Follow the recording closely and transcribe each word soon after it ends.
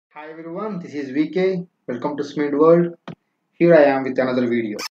Hi everyone, this is VK. Welcome to Smid World. Here I am with another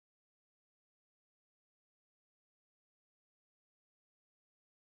video.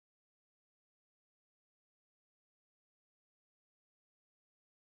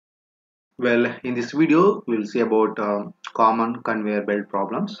 Well, in this video, we'll see about common conveyor belt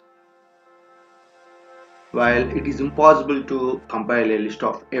problems. While it is impossible to compile a list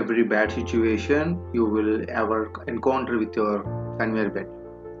of every bad situation you will ever encounter with your conveyor belt,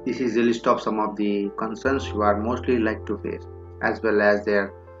 this is a list of some of the concerns you are mostly like to face, as well as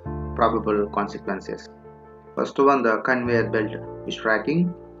their probable consequences. First one, the conveyor belt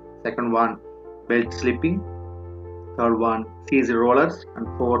mistracking. Second one, belt slipping. Third one, seized rollers. And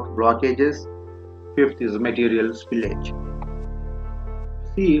fourth, blockages. Fifth is material spillage.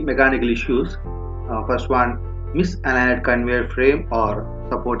 See mechanical issues. First one, misaligned conveyor frame or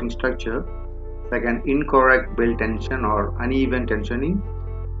supporting structure. Second, incorrect belt tension or uneven tensioning.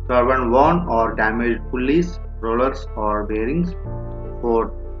 Third one, worn or damaged pulleys, rollers or bearings.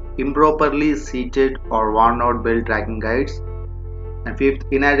 Fourth, improperly seated or worn out belt tracking guides. And fifth,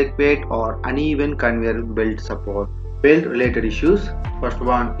 inadequate or uneven conveyor belt support. Belt related issues. First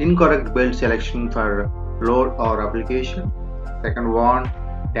one, incorrect belt selection for load or application. Second one,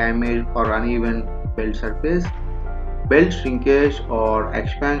 damaged or uneven belt surface. Belt shrinkage or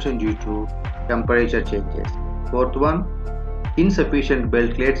expansion due to temperature changes. Fourth one, insufficient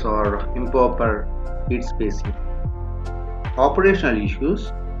belt plates or improper heat spacing. Operational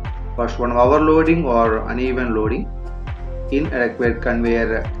issues. First one, overloading or uneven loading. Inadequate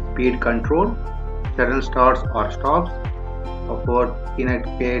conveyor speed control, sudden starts or stops. Fourth,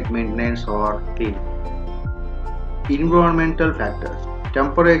 inadequate maintenance or cleaning. Environmental factors,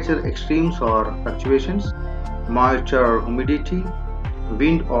 temperature extremes or fluctuations, moisture or humidity,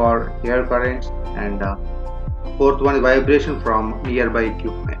 wind or air currents, and fourth one is vibration from nearby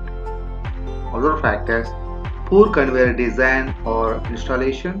equipment. Other factors, poor conveyor design or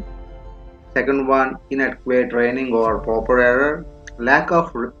installation. Second one, inadequate training or proper error.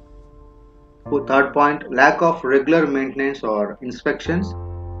 Third point, lack of regular maintenance or inspections.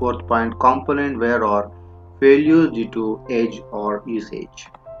 Fourth point, component wear or failure due to age or usage.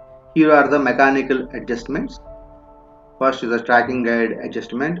 Here are the mechanical adjustments. First is the tracking guide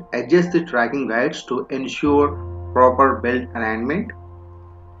adjustment. Adjust the tracking guides to ensure proper belt alignment.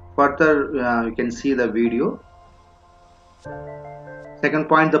 Further, you can see the video. Second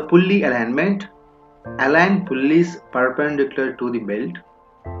point, the pulley alignment. Align pulleys perpendicular to the belt.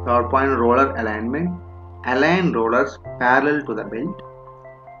 Third point, roller alignment. Align rollers parallel to the belt.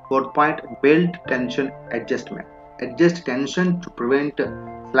 Fourth point, belt tension adjustment. Adjust tension to prevent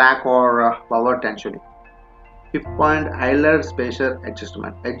slack or power tensioning. Fifth point, idler spacer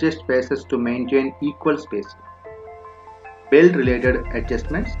adjustment. Adjust spaces to maintain equal spacing. Belt related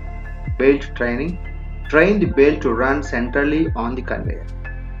adjustments. Belt training. Train the belt to run centrally on the conveyor.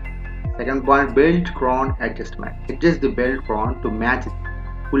 Second point, belt crown adjustment. Adjust the belt crown to match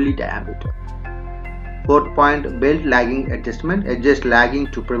pulley diameter. Fourth point, belt lagging adjustment. Adjust lagging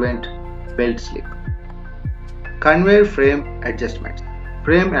to prevent belt slip. Conveyor frame adjustments.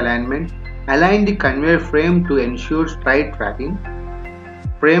 Frame alignment. Align the conveyor frame to ensure straight tracking.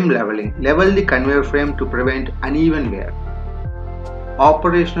 Frame leveling. Level the conveyor frame to prevent uneven wear.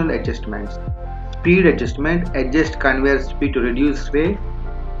 Operational adjustments. Speed adjustment. Adjust conveyor speed to reduce sway.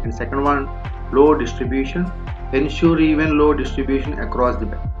 And second one, load distribution. Ensure even load distribution across the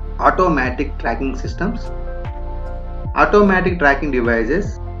belt. Automatic tracking systems. Automatic tracking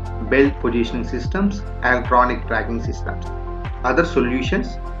devices, belt positioning systems, electronic tracking systems. Other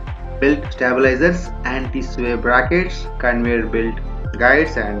solutions, belt stabilizers, anti-sway brackets, conveyor belt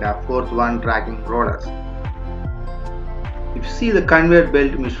guides, and fourth one, tracking rollers. If you see the conveyor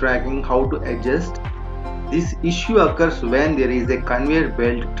belt mistracking, how to adjust. This issue occurs when there is a conveyor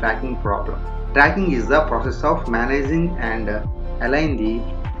belt tracking problem. Tracking is the process of managing and align the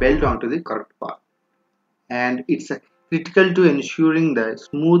belt onto the correct path, and it's critical to ensuring the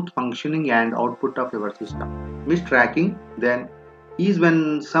smooth functioning and output of your system. Mistracking then is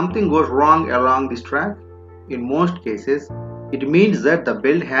when something goes wrong along this track. In most cases, it means that the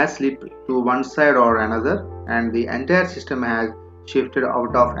belt has slipped to one side or another and the entire system has shifted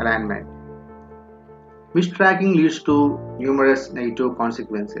out of alignment. Mistracking leads to numerous negative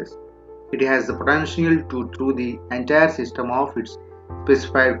consequences. It has the potential to throw the entire system off its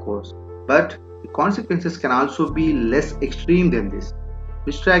specified course, but the consequences can also be less extreme than this.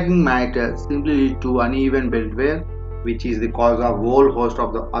 Mistracking might simply lead to uneven belt wear, which is the cause of a whole host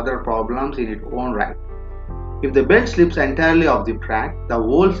of the other problems in its own right. If the belt slips entirely off the track, the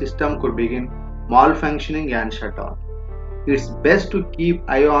whole system could begin malfunctioning and shut down. It's best to keep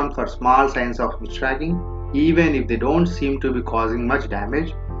eye on for small signs of mistracking, even if they don't seem to be causing much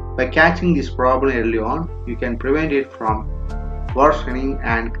damage. By catching this problem early on, you can prevent it from worsening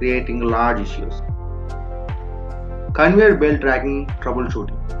and creating large issues. Conveyor belt tracking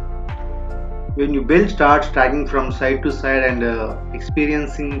troubleshooting. When your belt starts tracking from side to side and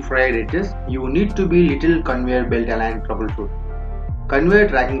experiencing frayed edges, you need to be little conveyor belt aligned troubleshooting. Conveyor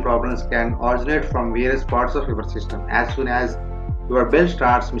tracking problems can originate from various parts of your system. As soon as your belt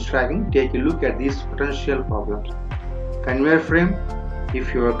starts mistracking, take a look at these potential problems. Conveyor frame.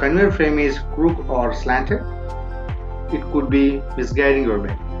 If your conveyor frame is crooked or slanted, it could be misguiding your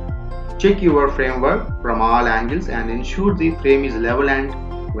belt. Check your framework from all angles and ensure the frame is level and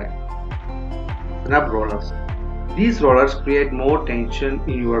well. Snub rollers. These rollers create more tension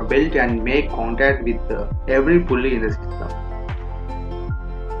in your belt and make contact with every pulley in the system.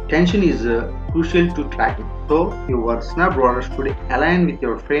 Tension is crucial to tracking, so your snub roller should align with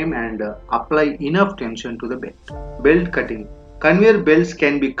your frame and apply enough tension to the belt. Belt cutting. Conveyor belts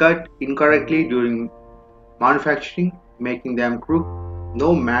can be cut incorrectly during manufacturing, making them crooked.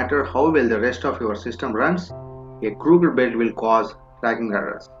 No matter how well the rest of your system runs, a crooked belt will cause tracking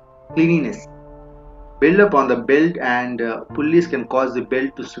errors. Cleanliness. Build-up on the belt and pulleys can cause the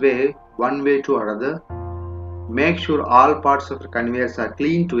belt to sway one way to another. Make sure all parts of the conveyors are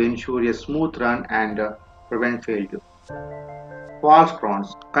clean to ensure a smooth run and prevent failure. False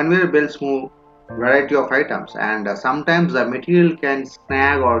crowns. Conveyor belts move a variety of items and sometimes the material can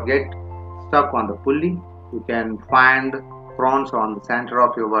snag or get stuck on the pulley. You can find crowns on the center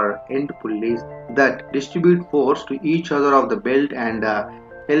of your end pulleys that distribute force to each other of the belt and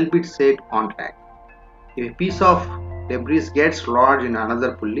help it stay on track. If a piece of debris gets lodged in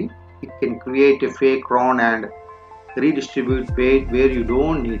another pulley, it can create a fake crown and redistribute weight where you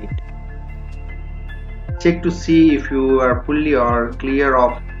don't need it. Check to see if your pulley are clear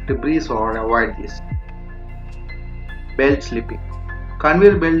of debris or avoid this. Belt slipping.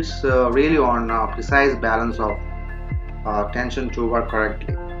 Conveyor belts really on precise balance of tension to work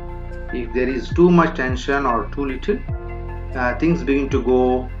correctly. If there is too much tension or too little, things begin to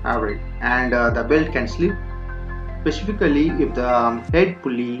go awry and the belt can slip. Specifically, if the head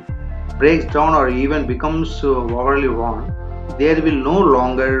pulley breaks down or even becomes overly worn, there will no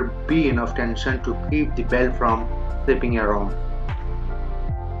longer be enough tension to keep the belt from slipping around.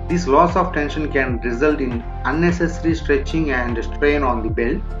 This loss of tension can result in unnecessary stretching and strain on the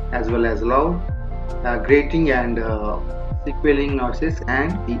belt, as well as loud grating and sequeling noises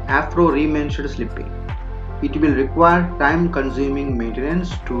and the aforementioned slipping. It will require time-consuming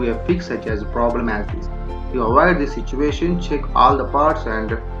maintenance to a fix such as a problem as this. To avoid this situation, check all the parts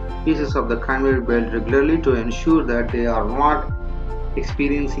and pieces of the conveyor belt regularly to ensure that they are not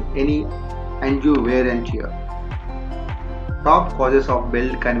experiencing any undue wear and tear. Top causes of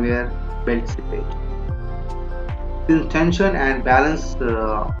conveyor belt slippage. Since tension and balance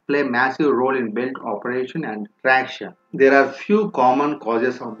play a massive role in belt operation and traction, there are few common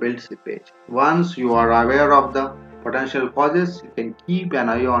causes of belt slippage. Once you are aware of the potential causes, you can keep an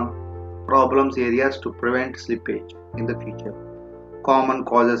eye on problems areas to prevent slippage in the future. Common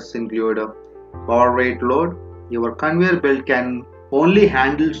causes include overweight load. Your conveyor belt can only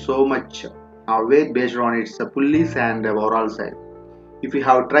handle so much weight based on its pulleys and overall size. If you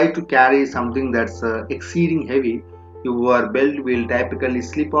have tried to carry something that's exceeding heavy, your belt will typically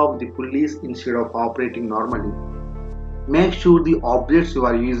slip off the pulleys instead of operating normally. Make sure the objects you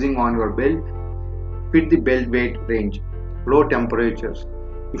are using on your belt fit the belt weight range. Low temperatures.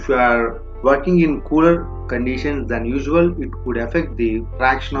 If you are working in cooler conditions than usual, it could affect the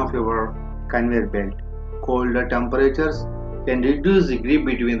traction of your conveyor belt. Colder temperatures can reduce the grip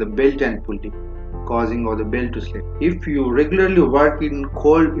between the belt and pulley, causing the belt to slip. If you regularly work in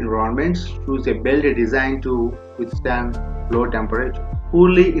cold environments, choose a belt designed to withstand low temperatures.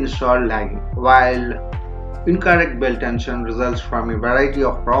 Poorly installed lagging. While incorrect belt tension results from a variety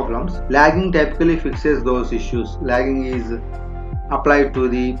of problems, lagging typically fixes those issues. Lagging is applied to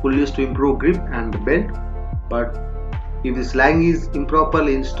the pulleys to improve grip and the belt, but if this lagging is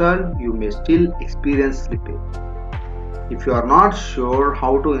improperly installed, you may still experience slippage. If you are not sure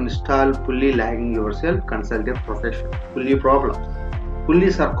how to install pulley lagging yourself, consult a professional. Pulley problems.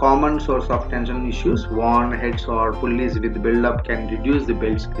 Pulleys are common source of tension issues. Worn heads or pulleys with build-up can reduce the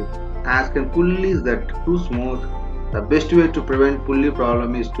belt's grip, as can pulleys that are too smooth. The best way to prevent pulley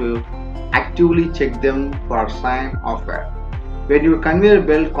problem is to actively check them for sign of wear. When your conveyor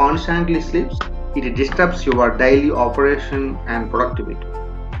belt constantly slips, it disrupts your daily operation and productivity.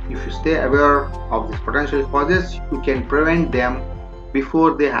 If you stay aware of these potential causes, you can prevent them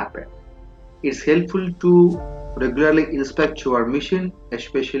before they happen. It's helpful to Regularly inspect your machine,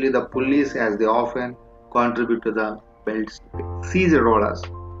 especially the pulleys, as they often contribute to the belt's seize rollers.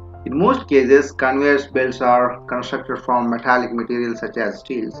 In most cases, conveyor belts are constructed from metallic materials such as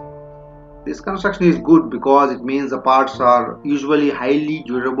steels. This construction is good because it means the parts are usually highly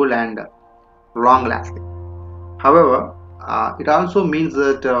durable and long lasting. However, it also means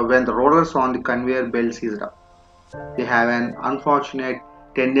that when the rollers on the conveyor belt seized up, they have an unfortunate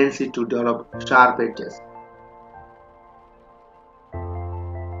tendency to develop sharp edges.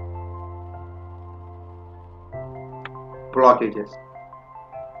 Blockages.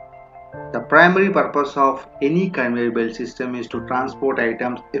 The primary purpose of any conveyor belt system is to transport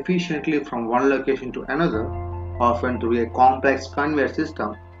items efficiently from one location to another, often through a complex conveyor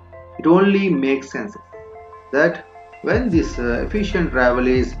system. It only makes sense that when this efficient travel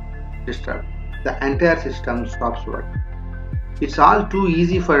is disturbed, the entire system stops working. It's all too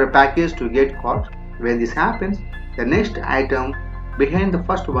easy for a package to get caught. When this happens, the next item behind the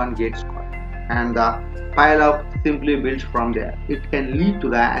first one gets caught, and the pile up simply builds from there. It can lead to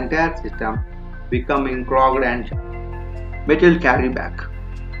the entire system becoming clogged and jammed. Material carry back.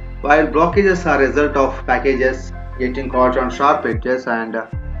 While blockages are a result of packages getting caught on sharp edges and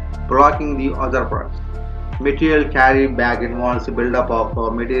blocking the other parts, material carry back involves the buildup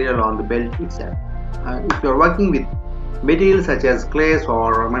of material on the belt itself. If you are working with materials such as clays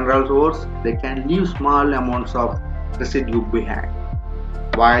or mineral ores, they can leave small amounts of residue behind.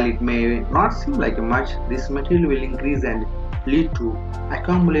 While it may not seem like much, this material will increase and lead to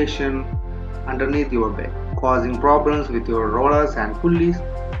accumulation underneath your belt, causing problems with your rollers and pulleys.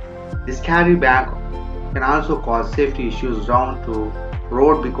 This carry back can also cause safety issues down to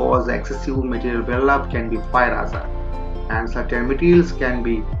road because excessive material buildup can be fire hazard, and certain materials can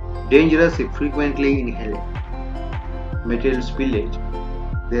be dangerous if frequently inhaled. Material spillage.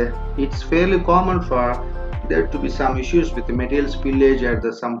 It's fairly common for there to be some issues with the material spillage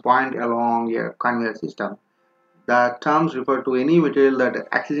at some point along a conveyor system. The terms refer to any material that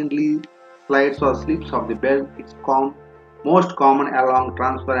accidentally slides or slips off the belt. It's most common along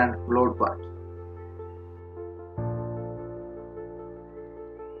transfer and load parts.